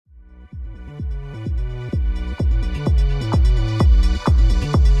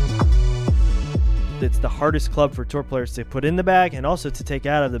the hardest club for tour players to put in the bag and also to take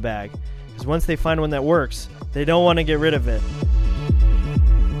out of the bag. Because once they find one that works, they don't want to get rid of it.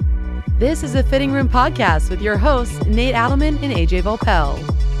 This is the Fitting Room Podcast with your hosts, Nate Adelman and AJ Volpel.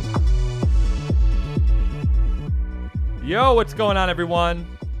 Yo, what's going on, everyone?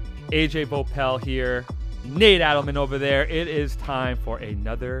 AJ Volpel here. Nate Adelman over there. It is time for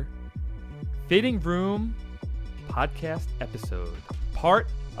another Fitting Room Podcast episode. Part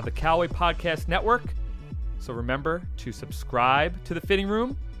of the Callaway Podcast Network. So remember to subscribe to the Fitting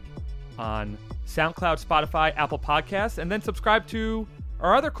Room on SoundCloud, Spotify, Apple Podcasts, and then subscribe to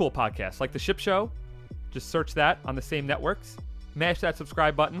our other cool podcasts like The Ship Show. Just search that on the same networks. Mash that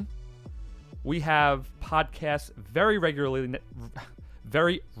subscribe button. We have podcasts very regularly.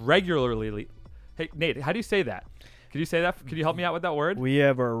 Hey, Nate, how do you say that? Could you say that? Could you help me out with that word? We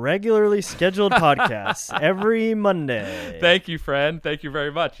have a regularly scheduled podcast every Monday. Thank you, friend. Thank you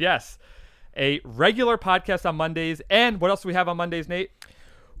very much. Yes, a regular podcast on Mondays. And what else do we have on Mondays, Nate?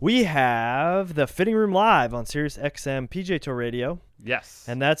 We have the Fitting Room Live on Sirius XM PJ Tour Radio. Yes.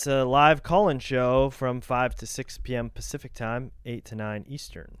 And that's a live call-in show from 5 to 6 p.m. Pacific time, 8 to 9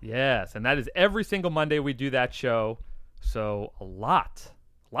 Eastern. Yes, and that is every single Monday we do that show. So a lot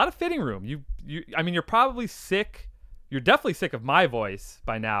of Fitting Room. You're probably sick. You're definitely sick of my voice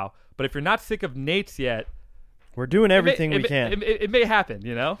by now. But if you're not sick of Nate's yet, we're doing everything we can. It may happen,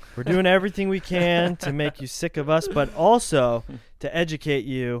 you know? We're doing everything we can to make you sick of us, but also to educate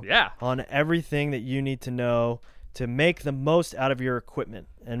you on everything that you need to know to make the most out of your equipment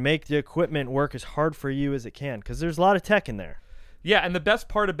and make the equipment work as hard for you as it can, because there's a lot of tech in there. Yeah, and the best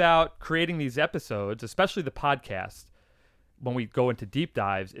part about creating these episodes, especially the podcast, when we go into deep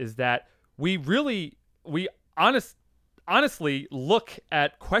dives, is that we honestly look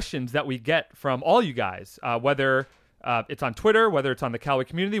at questions that we get from all you guys, whether it's on Twitter, whether it's on the Callaway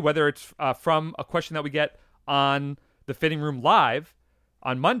community, whether it's from a question that we get on the Fitting Room Live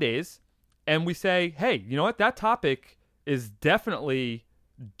on Mondays, and we say, hey, you know what? That topic is definitely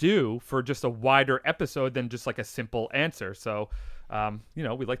due for just a wider episode than just like a simple answer. So,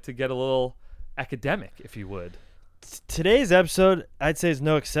 we'd like to get a little academic, if you would. Today's episode, I'd say, is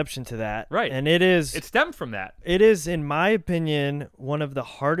no exception to that. Right. And it stemmed from that. It is, in my opinion, one of the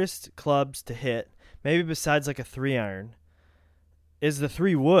hardest clubs to hit, maybe besides like a 3-iron, is the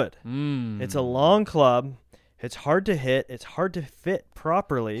 3-wood. It's a long club. It's hard to hit. It's hard to fit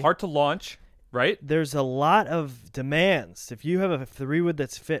properly. Hard to launch, right? There's a lot of demands. If you have a 3-wood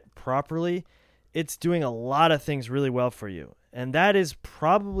that's fit properly, it's doing a lot of things really well for you. And that is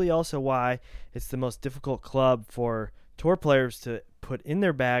probably also why it's the most difficult club for tour players to put in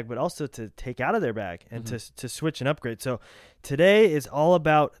their bag, but also to take out of their bag and to switch and upgrade. So today is all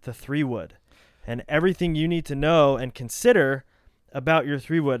about the 3-wood and everything you need to know and consider about your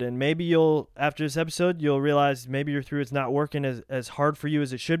 3-wood. And maybe after this episode, you'll realize maybe your 3-wood's not working as hard for you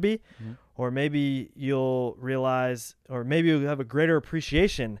as it should be, or maybe you'll realize, or maybe you'll have a greater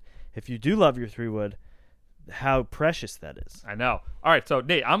appreciation if you do love your 3-wood, how precious that is. I know. All right, so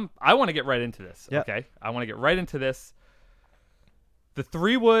Nate, I want to get right into this. Yep. Okay, I want to get right into this. The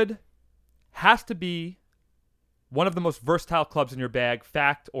 3-wood has to be one of the most versatile clubs in your bag,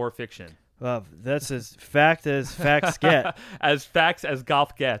 fact or fiction. Well, that's as fact as facts get. As facts as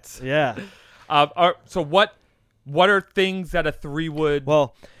golf gets. Yeah. So what are things that a 3-wood?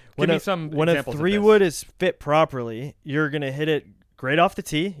 Well, give me some when a examples 3-wood is fit properly, you're gonna hit it great off the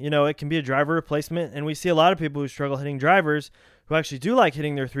tee. It can be a driver replacement, and we see a lot of people who struggle hitting drivers who actually do like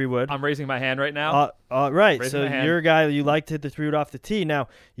hitting their 3-wood. I'm raising my hand right now. Right. Raising So you're a guy, you like to hit the 3-wood off the tee. Now,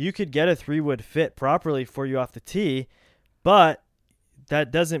 you could get a 3-wood fit properly for you off the tee, but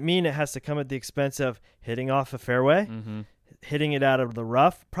that doesn't mean it has to come at the expense of hitting off a fairway, hitting it out of the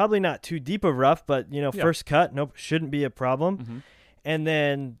rough. Probably not too deep of rough, but, first cut, shouldn't be a problem. And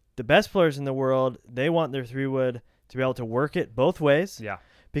then the best players in the world, they want their 3-wood to be able to work it both ways. Yeah.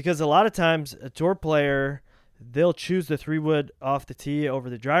 Because a lot of times a tour player, they'll choose the 3-wood off the tee over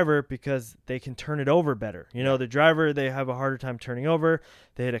the driver because they can turn it over better. The driver, they have a harder time turning over.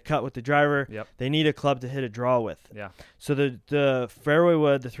 They hit a cut with the driver. Yep. They need a club to hit a draw with. Yeah. So the fairway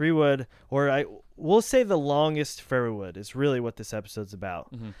wood, the 3-wood, we'll say the longest fairway wood is really what this episode's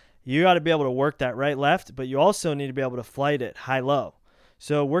about. You got to be able to work that right left, but you also need to be able to flight it high low.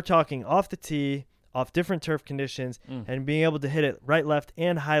 So we're talking off the tee, off different turf conditions, and being able to hit it right, left,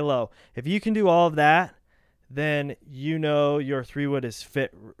 and high low. If you can do all of that, then your 3-wood is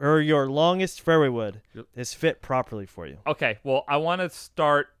fit, or your longest fairway wood is fit properly for you. Okay, well, I want to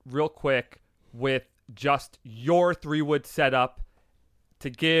start real quick with just your 3-wood setup to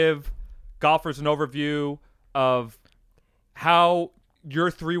give golfers an overview of how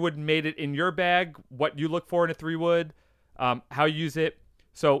your 3-wood made it in your bag, what you look for in a 3-wood, how you use it.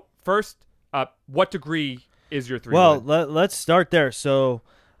 So first, what degree is your 3-wood? Well, let's start there. So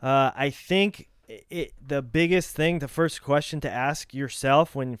I think the biggest thing, the first question to ask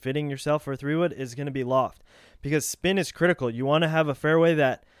yourself when fitting yourself for a 3-wood is going to be loft, because spin is critical. You want to have a fairway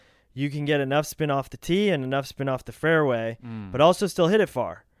that you can get enough spin off the tee and enough spin off the fairway, but also still hit it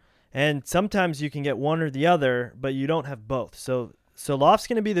far. And sometimes you can get one or the other, but you don't have both. So loft's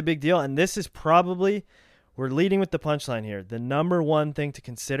going to be the big deal, and this is probably, we're leading with the punchline here, the number one thing to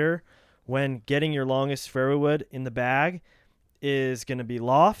consider when getting your longest fairway wood in the bag is going to be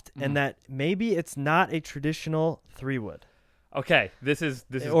loft, and that maybe it's not a traditional 3-wood. Okay, this is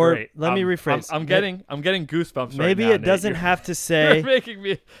or great. Let me rephrase. I'm getting goosebumps. Maybe right now, it doesn't Nate. have to say. You're making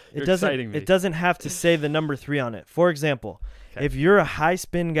me. You're exciting me. It doesn't have to say the number 3 on it. For example, Okay. if you're a high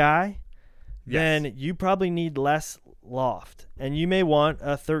spin guy, Yes. then you probably need less loft, and you may want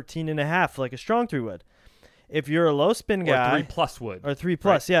a 13.5, like a strong 3-wood. If you're a low spin guy, or 3+ wood. or 3+,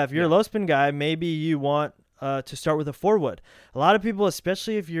 Right. yeah. If you're a low spin guy, maybe you want to start with a 4-wood. A lot of people,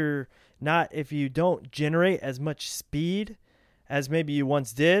 especially if you don't generate as much speed as maybe you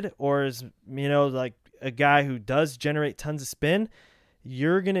once did, or as like a guy who does generate tons of spin,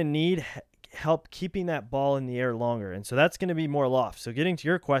 you're gonna need help keeping that ball in the air longer, and so that's gonna be more loft. So getting to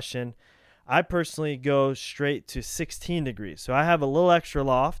your question, I personally go straight to 16 degrees. So I have a little extra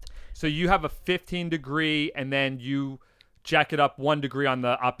loft. So you have a 15 degree, and then you jack it up 1 degree on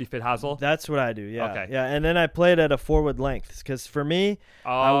the OptiFit Hazel. That's what I do. Yeah. Okay. Yeah. And then I play it at a 4-wood length, because for me,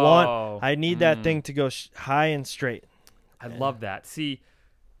 I need that thing to go high and straight. I love that. See,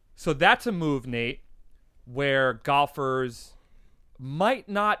 so that's a move, Nate, where golfers might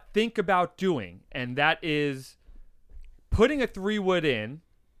not think about doing, and that is putting a 3-wood in,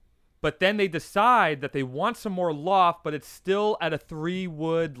 but then they decide that they want some more loft, but it's still at a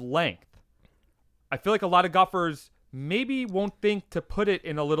 3-wood length. I feel like a lot of golfers maybe won't think to put it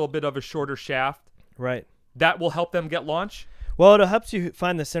in a little bit of a shorter shaft. Right. That will help them get launch. Well, it helps you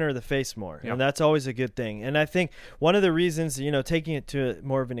find the center of the face more, Yep. and that's always a good thing. And I think one of the reasons, taking it to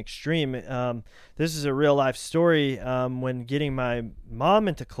more of an extreme, this is a real life story. When getting my mom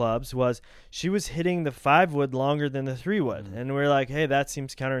into clubs, was she was hitting the 5-wood longer than the 3-wood, and we're like, hey, that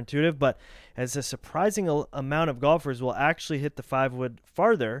seems counterintuitive, but as a surprising amount of golfers will actually hit the 5-wood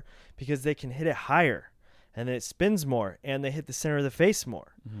farther because they can hit it higher, and it spins more, and they hit the center of the face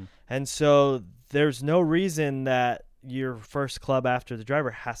more. And so there's no reason that your first club after the driver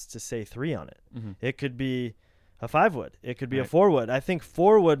has to say 3 on it. It could be a 5-wood. It could be a 4-wood. I think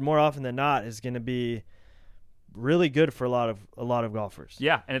 4-wood more often than not is going to be really good for a lot of golfers.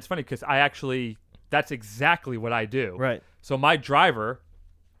 Yeah, and it's funny because that's exactly what I do. Right. So my driver,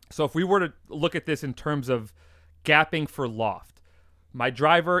 so if we were to look at this in terms of gapping for loft, my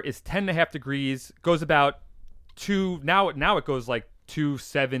driver is 10.5 degrees, goes about now it goes like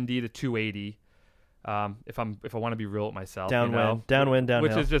 270 to 280. If I want to be real with myself, Downwind, downhill.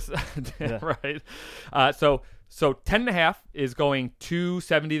 which is just right. So 10.5 is going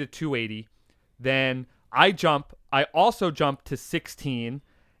 270 to 280. Then I also jump to 16,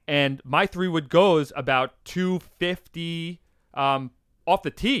 and my 3-wood goes about 250 off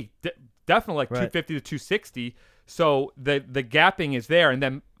the tee, definitely like 250 to 260. So the gapping is there, and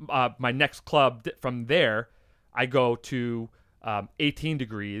then my next club from there, I go to 18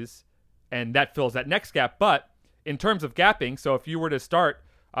 degrees. And that fills that next gap. But in terms of gapping, so if you were to start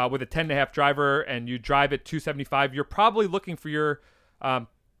with a 10.5 driver and you drive at 275, you're probably looking for your,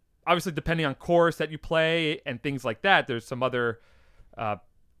 obviously depending on course that you play and things like that, there's some other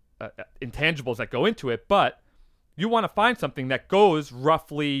intangibles that go into it. But you want to find something that goes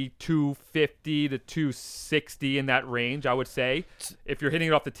roughly 250 to 260 in that range, I would say, if you're hitting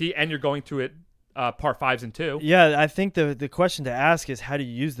it off the tee and you're going to it par 5s and 2. Yeah, I think the question to ask is, how do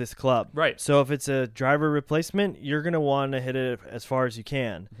you use this club? Right. So if it's a driver replacement, you're going to want to hit it as far as you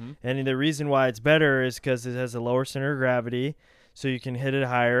can. And the reason why it's better is because it has a lower center of gravity, so you can hit it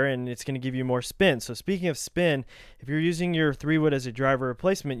higher, and it's going to give you more spin. So speaking of spin, if you're using your 3-wood as a driver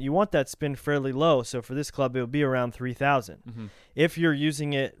replacement, you want that spin fairly low. So for this club, it will be around 3,000. If you're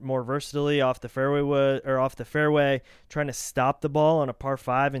using it more versatilely off the fairway wood or off the fairway, trying to stop the ball on a par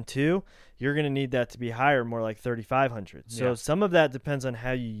 5 and 2, you're going to need that to be higher, more like 3,500. So some of that depends on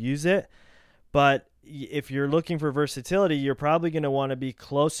how you use it. But if you're looking for versatility, you're probably going to want to be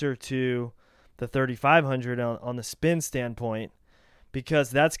closer to the 3,500 on the spin standpoint,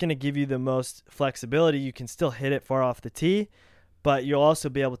 because that's going to give you the most flexibility. You can still hit it far off the tee, but you'll also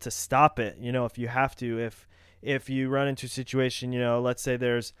be able to stop it, if you have to. If you run into a situation, let's say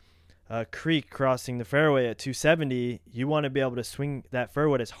there's a creek crossing the fairway at 270, you want to be able to swing that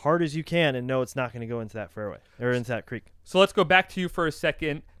fairway as hard as you can and know it's not going to go into that fairway or into that creek. So let's go back to you for a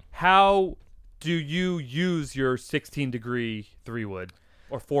second. How do you use your 16-degree 3-wood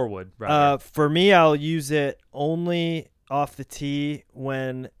or 4-wood, rather? For me, I'll use it only off the tee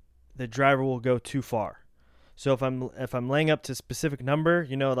when the driver will go too far. So if I'm laying up to a specific number,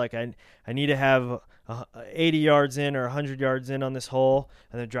 like I need to have 80 yards in or 100 yards in on this hole,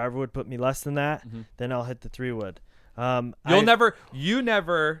 and the driver would put me less than that, then I'll hit the 3-wood. You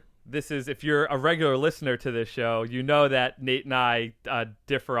never. This is, if you're a regular listener to this show, you know that Nate and I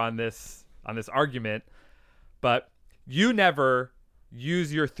differ on this argument, but you never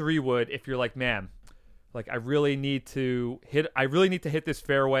use your 3-wood if you're like, man, like I really need to hit this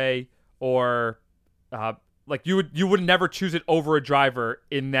fairway, or like you would never choose it over a driver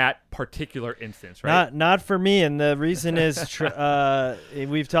in that particular instance, right? Not for me, and the reason is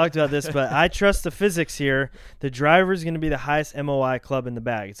we've talked about this, but I trust the physics here. The driver is going to be the highest MOI club in the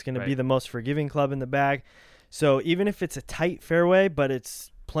bag. It's going to be the most forgiving club in the bag. So even if it's a tight fairway, but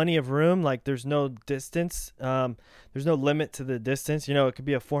it's plenty of room, like there's no distance, there's no limit to the distance. It could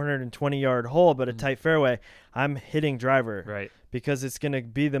be a 420-yard hole, but a tight fairway, I'm hitting driver. Right. Because it's going to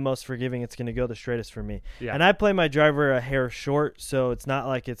be the most forgiving. It's going to go the straightest for me. Yeah. And I play my driver a hair short, so it's not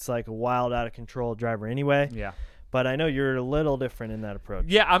like it's like a wild, out of control driver anyway. Yeah. But I know you're a little different in that approach.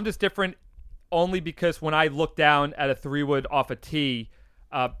 Yeah, I'm just different only because when I look down at a 3-wood off a tee,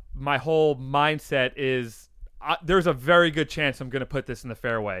 my whole mindset is there's a very good chance I'm going to put this in the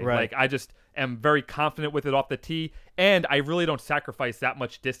fairway. Right. Like I just am very confident with it off the tee, and I really don't sacrifice that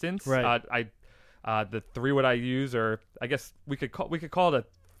much distance. Right. The 3-wood I use, or I guess we could call it a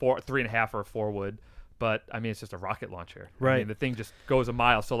 3.5 or a 4-wood, but I mean it's just a rocket launcher. Right. I mean the thing just goes a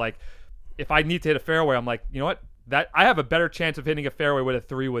mile. So like, if I need to hit a fairway, I'm like, you know what? That I have a better chance of hitting a fairway with a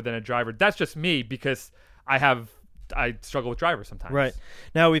 3-wood than a driver. That's just me because I struggle with drivers sometimes. Right.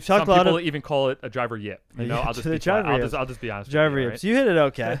 Now we've talked Some a lot people of even call it a driver yip. I'll just be honest. Driver with you, yips. You hit it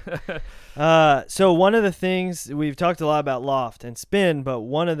okay. So one of the things we've talked a lot about loft and spin, but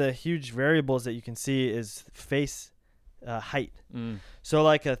one of the huge variables that you can see is face height. So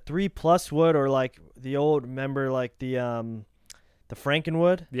like a 3+ wood, or like the old, remember like the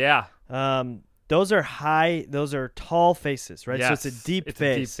Frankenwood. Yeah. Those are high. Those are tall faces, right? Yes, so it's a deep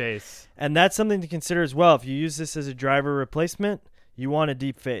face. a deep face. And that's something to consider as well. If you use this as a driver replacement, you want a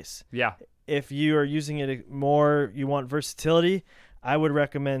deep face. Yeah. If you are using it more, you want versatility, I would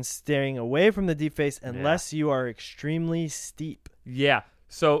recommend staying away from the deep face unless you are extremely steep. Yeah.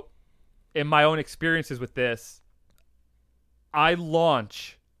 So in my own experiences with this, I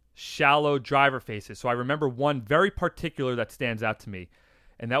launch shallow driver faces. So I remember one very particular that stands out to me,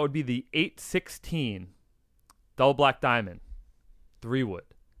 and that would be the 816 double black diamond 3-wood.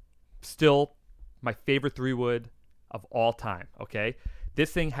 Still my favorite 3-wood of all time, okay?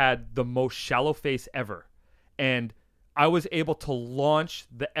 This thing had the most shallow face ever, and I was able to launch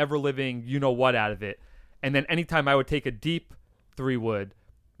the ever-living you-know-what out of it. And then anytime I would take a deep 3-wood,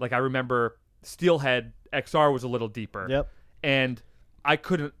 like I remember Steelhead XR was a little deeper. Yep. And I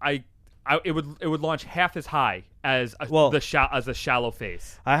couldn't it would launch half as high as a shallow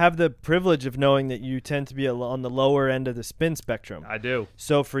face. I have the privilege of knowing that you tend to be on the lower end of the spin spectrum. I do.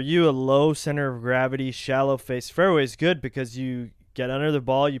 So for you, a low center of gravity, shallow face fairway is good because you get under the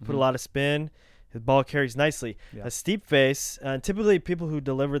ball, you put a lot of spin, the ball carries nicely. Yeah. A steep face, typically people who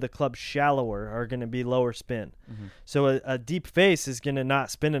deliver the club shallower are going to be lower spin. So a deep face is going to not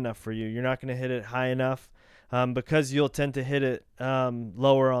spin enough for you. You're not going to hit it high enough. Because you'll tend to hit it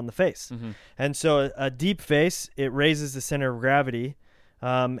lower on the face. And so a deep face, it raises the center of gravity,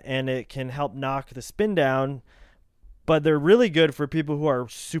 and it can help knock the spin down. But they're really good for people who are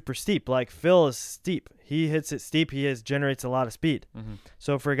super steep. Like Phil is steep. He hits it steep. He generates a lot of speed.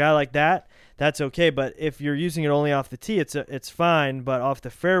 So for a guy like that, that's okay. But if you're using it only off the tee, it's fine. But off the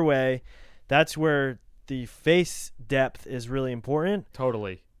fairway, that's where the face depth is really important.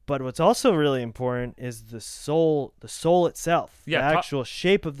 Totally. But what's also really important is the sole itself, the actual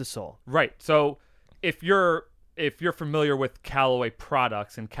shape of the sole. Right. So if you're familiar with Callaway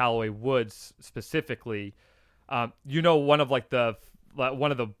products and Callaway woods specifically, one of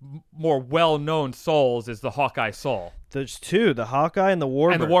the more well-known soles is the Hawkeye sole. There's two, the Hawkeye and the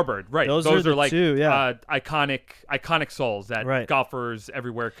Warbird. And the Warbird, right. Those are the like two, yeah. iconic soles that golfers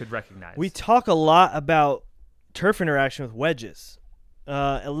everywhere could recognize. We talk a lot about turf interaction with wedges.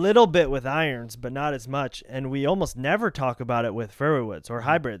 A little bit with irons, but not as much. And we almost never talk about it with fairway woods or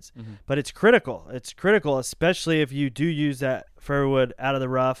hybrids. But it's critical. It's critical, especially if you do use that fairway wood out of the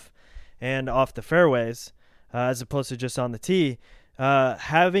rough and off the fairways, as opposed to just on the tee.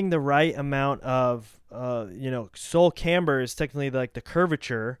 having the right amount of sole camber is technically like the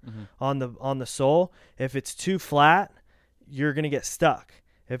curvature on the sole. If it's too flat, you're going to get stuck.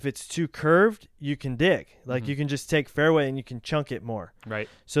 If it's too curved, you can dig. Like you can just take fairway and you can chunk it more. Right.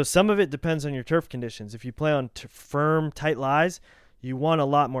 So some of it depends on your turf conditions. If you play on firm, tight lies, you want a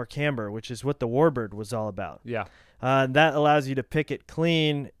lot more camber, which is what the Warbird was all about. Yeah. That allows you to pick it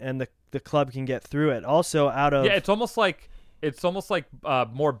clean, and the club can get through it. Also, out of it's almost like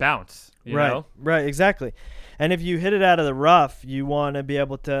more bounce. You know? Right, exactly. And if you hit it out of the rough, you want to be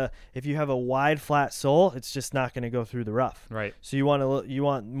able to. If you have a wide, flat sole, it's just not going to go through the rough. Right. So you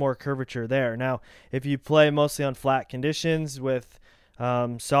want more curvature there. Now, if you play mostly on flat conditions with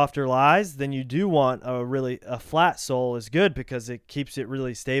softer lies, then you do want a flat sole is good because it keeps it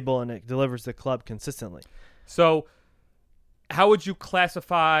really stable and it delivers the club consistently. So, how would you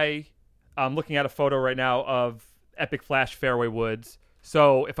classify? I'm looking at a photo right now of Epic Flash fairway woods.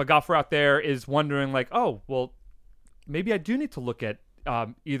 So if a golfer out there is wondering, like, oh, well, maybe I do need to look at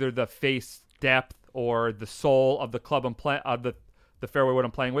either the face depth or the sole of the club the fairway wood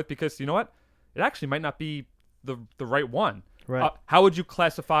I'm playing with, because you know what, it actually might not be the right one. Right. How would you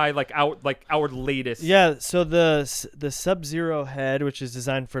classify our latest? Yeah. So the Sub-Zero head, which is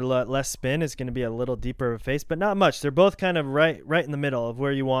designed for less spin, is going to be a little deeper of a face, but not much. They're both kind of right in the middle of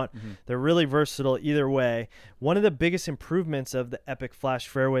where you want. They're really versatile either way. One of the biggest improvements of the Epic Flash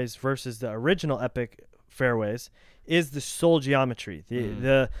fairways versus the original Epic fairways is the sole geometry.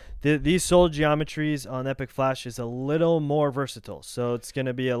 These sole geometries on Epic Flash is a little more versatile. So it's going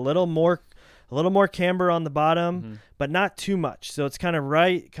to be a little more camber on the bottom, but not too much. So it's kind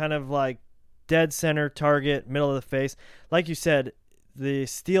of like dead center, target, middle of the face. Like you said, the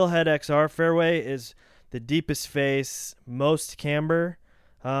Steelhead XR fairway is the deepest face, most camber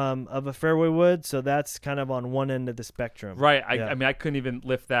of a fairway wood. So that's kind of on one end of the spectrum. Right. I mean, I couldn't even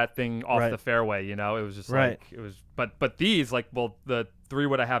lift that thing off the fairway. You know, it was just like it was. But these, the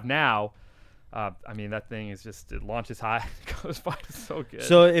 3-wood I have now. I mean, that thing is just, it launches high, it goes by so good.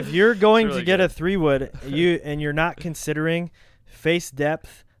 So if you're going really to get good. a 3-wood, you're not considering face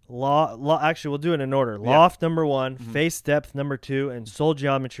depth, actually we'll do it in order. Loft number 1, face depth number 2, and sole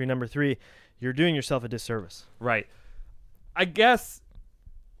geometry number 3, you're doing yourself a disservice. Right. I guess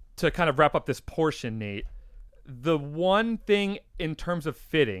to kind of wrap up this portion, Nate, the one thing in terms of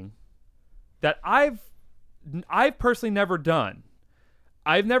fitting that I've personally never done,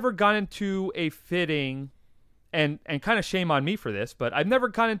 I've never gone into a fitting, and kind of shame on me for this, but I've never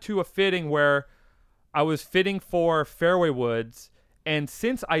gone into a fitting where I was fitting for fairway woods, and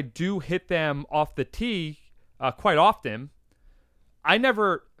since I do hit them off the tee quite often, I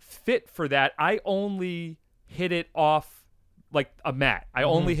never fit for that. I only hit it off like a mat. I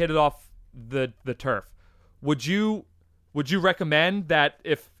only hit it off the turf. Would you recommend that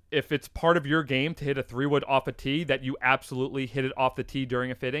if it's part of your game to hit a 3-wood off a tee, that you absolutely hit it off the tee during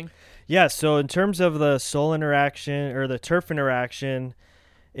a fitting? Yeah, so in terms of the sole interaction or the turf interaction,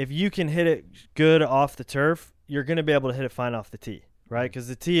 if you can hit it good off the turf, you're going to be able to hit it fine off the tee, right? Because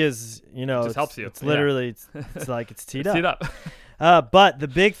the tee is, it just helps you. It's literally, it's like it's teed up. Teed up. But the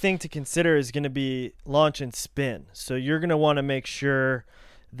big thing to consider is going to be launch and spin. So you're going to want to make sure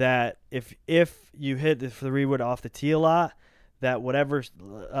that if you hit the 3-wood off the tee a lot, that whatever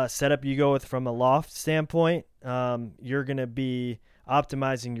setup you go with from a loft standpoint, you're going to be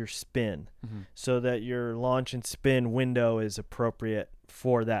optimizing your spin so that your launch and spin window is appropriate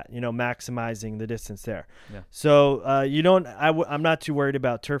for that, maximizing the distance there. Yeah. So I'm not too worried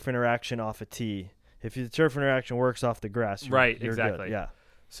about turf interaction off a tee. If the turf interaction works off the grass, you're exactly. good. Yeah.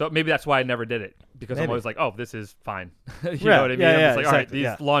 So maybe that's why I never did it, because I'm Maybe. always like, oh, this is fine. You know what I mean? I'm just like, all right,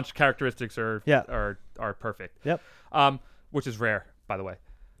 these launch characteristics are perfect. Yep. Which is rare, by the way.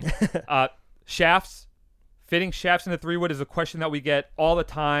 Shafts. Fitting shafts in the 3-wood is a question that we get all the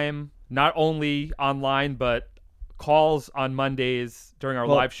time, not only online, but calls on Mondays during our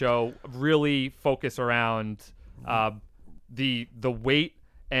live show really focus around the weight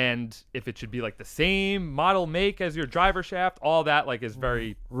and if it should be like the same model make as your driver shaft. All that is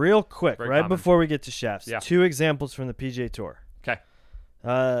very real quick, very right common. Before we get to shafts. Yeah. 2 examples from the PGA Tour. Okay.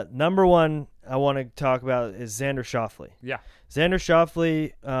 Number 1 I want to talk about is Xander Schauffele. Yeah. Xander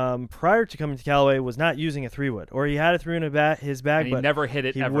Schauffele, prior to coming to Callaway, was not using a 3-wood, or he had a 3-wood in his bag, and he never hit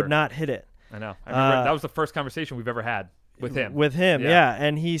it. He ever. would not hit it. I know. I remember that was the first conversation we've ever had with him. Yeah.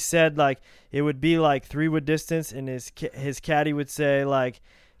 And he said it would be 3-wood distance, and his caddy would say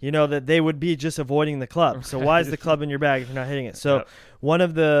that they would be just avoiding the club. So why is the club in your bag if you're not hitting it? So one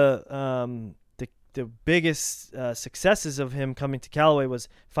of the biggest successes of him coming to Callaway was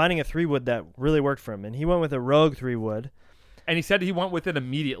finding a 3-wood that really worked for him, and he went with a Rogue 3-wood. and he said he went with it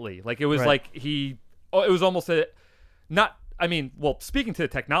immediately. Like it was Right. it was almost speaking to the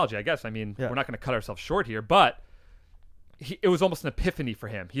technology, I guess. I mean, Yeah. we're not going to cut ourselves short here, but it was almost an epiphany for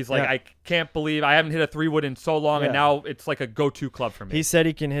him. He's like, Yeah. I can't believe I haven't hit a 3-wood in so long, and Yeah. now it's like a go-to club for me. He said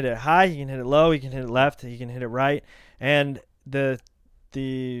he can hit it high, he can hit it low, he can hit it left, he can hit it right. And the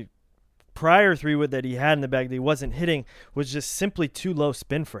prior 3-wood that he had in the bag that he wasn't hitting was just simply too low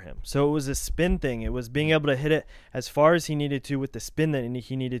spin for him. So it was a spin thing. It was being able to hit it as far as he needed to with the spin that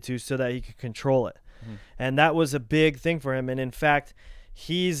he needed to so that he could control it. Mhm. And that was a big thing for him. And in fact,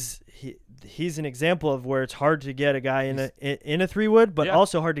 he's an example of where it's hard to get a guy in a 3-wood, but Yeah.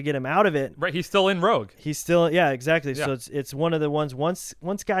 also hard to get him out of it. Right, he's still in Rogue. He's still, exactly. Yeah. So it's one of the ones, once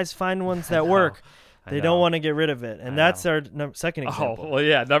guys find ones that work, I they know. don't want to get rid of it. And I that's know. our second example. Oh, well,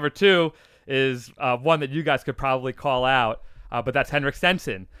 yeah. Number 2 is one that you guys could probably call out, but that's Henrik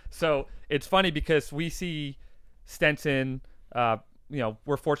Stenson. So it's funny because we see Stenson,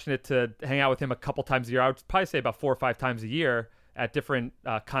 we're fortunate to hang out with him a couple times a year. I would probably say about 4 or 5 times a year at different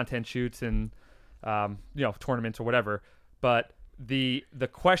content shoots and, tournaments or whatever. But the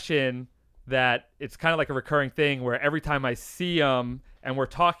question that it's kind of like a recurring thing where every time I see him and we're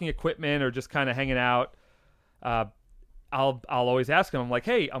talking equipment or just kind of hanging out, I'll always ask him. I'm like,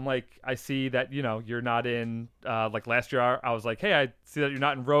 hey, I see that you're not in. Like last year, I was like, hey, I see that you're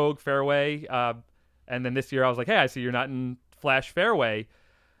not in Rogue Fairway, and then this year I was like, hey, I see you're not in Flash Fairway.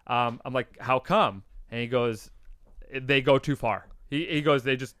 I'm like, how come? And he goes, they go too far. He goes,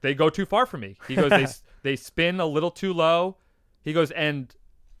 they go too far for me. He goes, they spin a little too low. He goes, and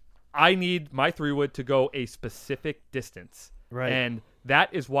I need my 3-wood to go a specific distance. Right. And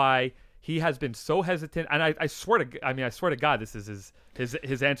that is why he has been so hesitant. And I swear to God, this is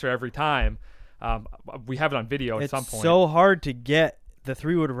his answer every time. We have it on video at some point. It's so hard to get the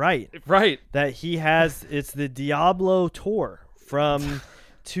 3-wood right. Right. That he has. It's the Diablo Tour from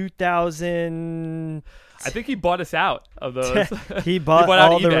 2000. I think he bought us out of those. He bought on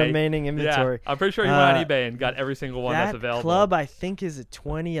all the eBay. remaining inventory. Yeah, I'm pretty sure he went on eBay and got every single one that's available. That club, I think, is a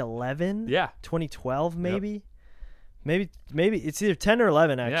 2011. Yeah. 2012, maybe. Maybe it's either 10 or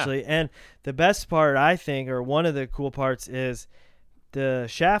 11 actually. And the best part, I think, or one of the cool parts, is the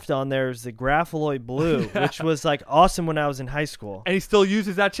shaft on there is the Grapholoid Blue, which was like awesome when I was in high school. And he still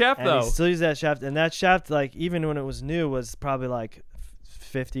uses that shaft And though. he still uses that shaft, and that shaft, like even when it was new, was probably like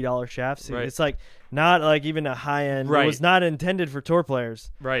 $50 shafts. Right. It's like not like even a high end. Right. It was not intended for tour players.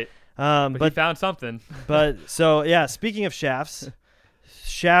 Right. But he But found something. so yeah. Speaking of shafts,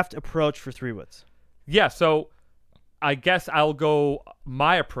 shaft approach for 3-woods. Yeah, so I guess I'll go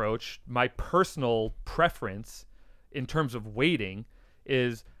my approach, my personal preference in terms of weighting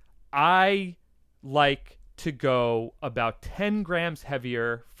is I like to go about 10 grams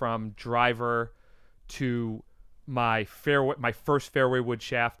heavier from driver to my first fairway wood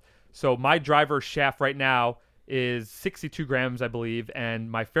shaft. So my driver shaft right now is 62 grams, I believe, and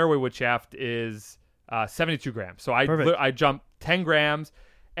my fairway wood shaft is 72 grams. So I jump 10 grams,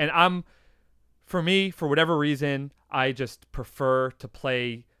 and for me, for whatever reason, I just prefer to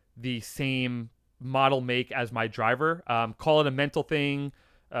play the same model make as my driver. Call it a mental thing,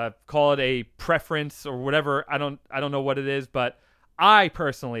 call it a preference or whatever. I don't know what it is, but I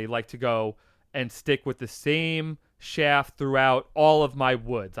personally like to go and stick with the same shaft throughout all of my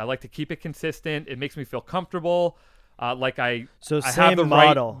woods. I like to keep it consistent. It makes me feel comfortable. I have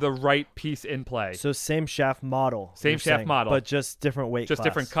the right piece in play. So same shaft model. Same you're shaft saying, model. but just different weight Just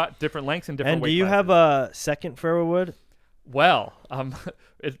class. different lengths and different And weight do you classes. have a second fairway wood? Well,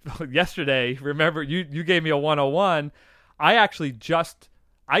 yesterday, remember you gave me a 101. I actually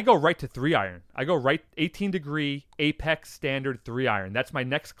I go right to 3-iron. I go right 18 degree Apex standard 3-iron. That's my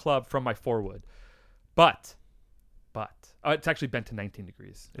next club from my 4-wood. But it's actually bent to 19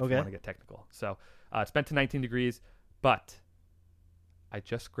 degrees if you want to get technical. So it's bent to 19 degrees, but I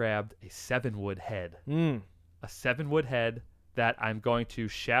just grabbed a 7-wood head. A 7-wood head that I'm going to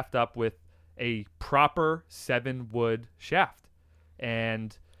shaft up with a proper 7-wood shaft.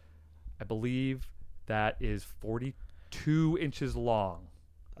 And I believe that is 42 inches long.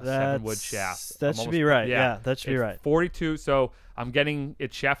 A 7-wood shaft. That should be right. Yeah, that should be right. 42. So I'm getting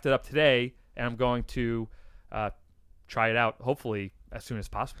it shafted up today, and I'm going to try it out hopefully as soon as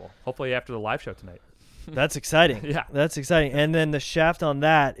possible. Hopefully after the live show tonight. That's exciting. Yeah. That's exciting. And then the shaft on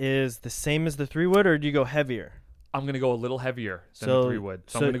that is the same as the 3-wood, or do you go heavier? I'm going to go a little heavier than the 3-wood.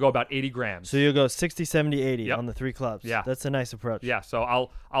 So I'm going to go about 80 grams. So you'll go 60, 70, 80 Yep. on the 3 clubs. Yeah. That's a nice approach. Yeah, so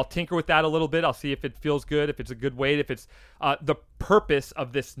I'll tinker with that a little bit. I'll see if it feels good, if it's a good weight, if it's the purpose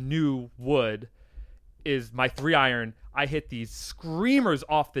of this new wood is my 3-iron. I hit these screamers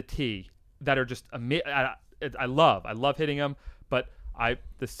off the tee that are just I love hitting them, but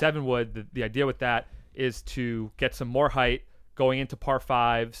the 7 wood, the idea with that is to get some more height going into par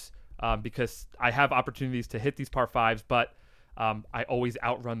 5s, because I have opportunities to hit these par 5s, but I always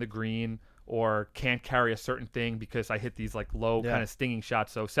outrun the green or can't carry a certain thing because I hit these like low kind of stinging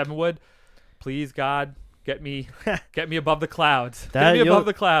shots. So 7 wood, please God, get me above the clouds. Get me above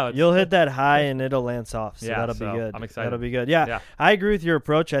the clouds. You'll hit that high and it'll land soft. So that'll be good. I'm excited. That'll be good. Yeah. I agree with your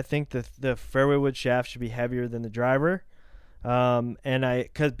approach. I think the fairway wood shaft should be heavier than the driver.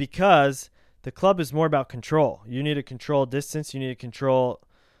 Because the club is more about control. You need to control distance. You need to control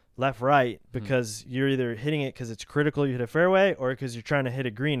left, right, because you're either hitting it because it's critical you hit a fairway or because you're trying to hit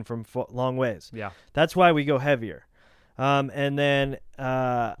a green from long ways. Yeah. That's why we go heavier. And then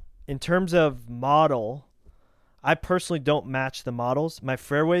in terms of model, I personally don't match the models. My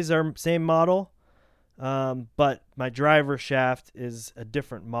fairways are same model, but my driver shaft is a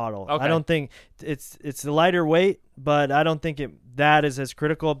different model. Okay. I don't think it's a lighter weight, but I don't think that is as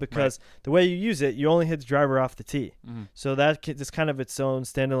critical because the way you use it, you only hit the driver off the tee. Mm-hmm. So that's kind of its own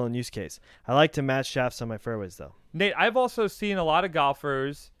standalone use case. I like to match shafts on my fairways, though. Nate, I've also seen a lot of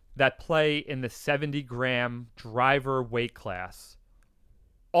golfers that play in the 70-gram driver weight class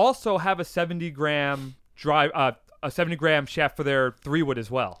also have a 70-gram a 70-gram shaft for their 3-wood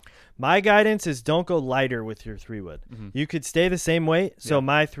as well. My guidance is don't go lighter with your 3-wood. Mm-hmm. You could stay the same weight. So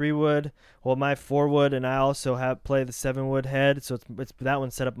my 3-wood, my 4-wood, and I also play the 7-wood head. So it's that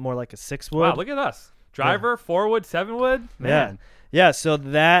one's set up more like a 6-wood. Wow, look at us. Driver, 4-wood, 7-wood? Man. Yeah, so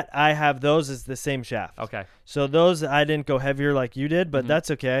that I have those as the same shaft. Okay. So those I didn't go heavier like you did, but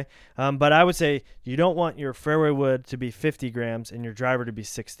that's okay. But I would say you don't want your fairway wood to be 50 grams and your driver to be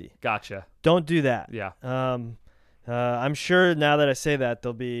 60. Gotcha. Don't do that. Yeah. I'm sure now that I say that,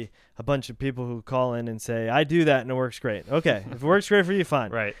 there'll be a bunch of people who call in and say, I do that and it works great. Okay, if it works great for you,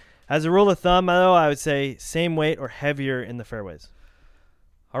 fine. Right. As a rule of thumb, though, I would say same weight or heavier in the fairways.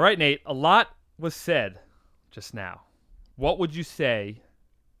 All right, Nate, a lot was said just now. What would you say?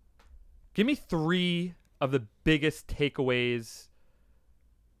 Give me 3 of the biggest takeaways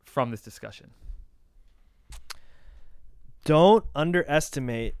from this discussion. Don't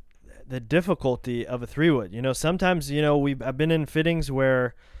underestimate the difficulty of a 3-wood. Sometimes, I've been in fittings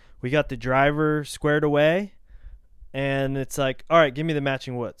where we got the driver squared away and it's like, all right, give me the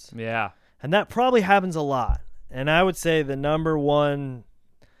matching woods. Yeah. And that probably happens a lot. And I would say the number one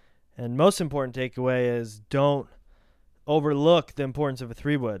and most important takeaway is don't overlook the importance of a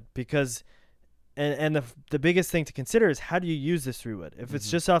 3-wood because the biggest thing to consider is how do you use this 3-wood? If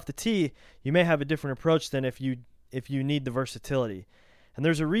it's just off the tee, you may have a different approach than if you need the versatility. And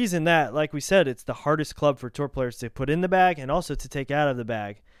there's a reason that, like we said, it's the hardest club for tour players to put in the bag and also to take out of the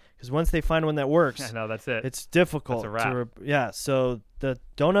bag. Because once they find one that works, I know that's it. It's difficult. That's a wrap. So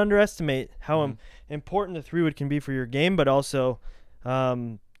don't underestimate how important the 3-wood can be for your game, but also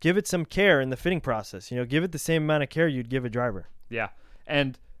give it some care in the fitting process. Give it the same amount of care you'd give a driver. Yeah.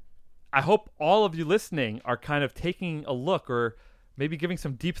 And I hope all of you listening are kind of taking a look or maybe giving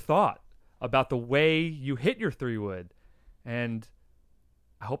some deep thought about the way you hit your 3-wood. And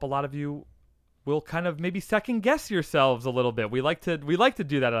I hope a lot of you will kind of maybe second guess yourselves a little bit. We like to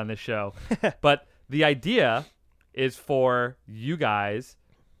do that on this show. But the idea is for you guys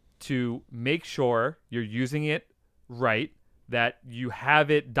to make sure you're using it right, that you have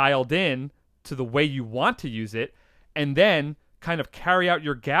it dialed in to the way you want to use it, and then kind of carry out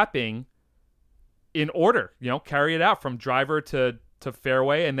your gapping in order. Carry it out from driver to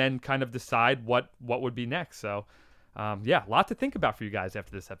fairway and then kind of decide what would be next. So a lot to think about for you guys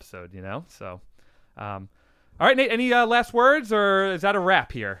after this episode, So, all right, Nate, any last words, or is that a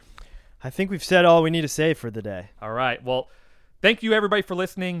wrap here? I think we've said all we need to say for the day. All right. Well, thank you, everybody, for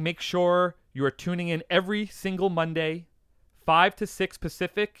listening. Make sure you are tuning in every single Monday, 5 to 6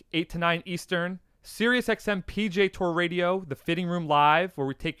 Pacific, 8 to 9 Eastern, SiriusXM PJ Tour Radio, The Fitting Room Live, where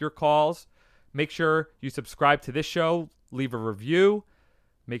we take your calls. Make sure you subscribe to this show, leave a review.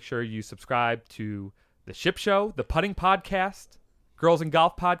 Make sure you subscribe to The Ship Show, The Putting Podcast, Girls and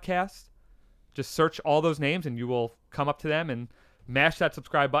Golf Podcast. Just search all those names and you will come up to them and mash that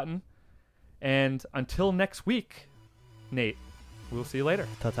subscribe button. And until next week, Nate, we'll see you later.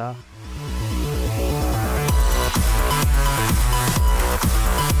 Ta-ta.